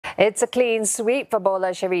It's a clean sweep for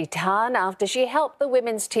bowler Cherie Tan after she helped the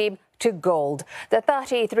women's team to gold. The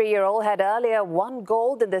 33-year-old had earlier won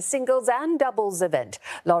gold in the singles and doubles event.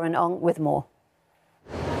 Lauren Ong with more.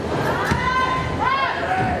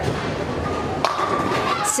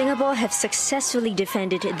 Singapore have successfully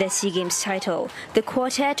defended their SEA Games title. The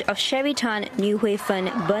quartet of Cherie Tan, Hui Fen,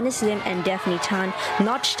 Bernice and Daphne Tan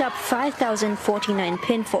notched up 5,049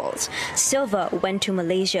 pinfalls. Silver went to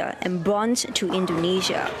Malaysia and bronze to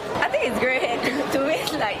Indonesia. I think it's great to win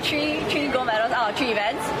like three gold medals out of 3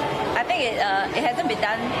 events. I think it hasn't been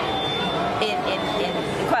done in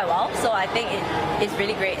quite a while, so I think it's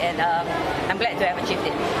really great, and I'm glad to have achieved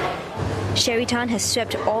it. Cherie Tan has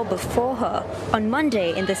swept all before her. On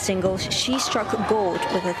Monday in the singles, she struck gold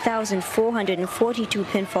with 1,442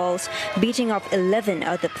 pinfalls, beating up 11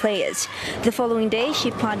 other players. The following day,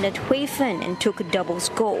 she partnered Hui Fen and took doubles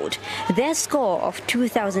gold. Their score of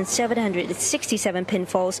 2,767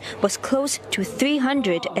 pinfalls was close to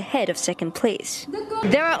 300 ahead of second place.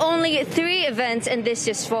 There are only 3 events in this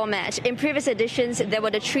year's format. In previous editions, there were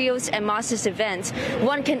the trios and masters events.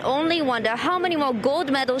 One can only wonder how many more gold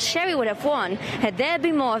medals Cherie would have won had there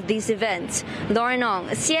been more of these events. Lauren Ong,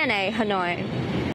 CNA, Hanoi.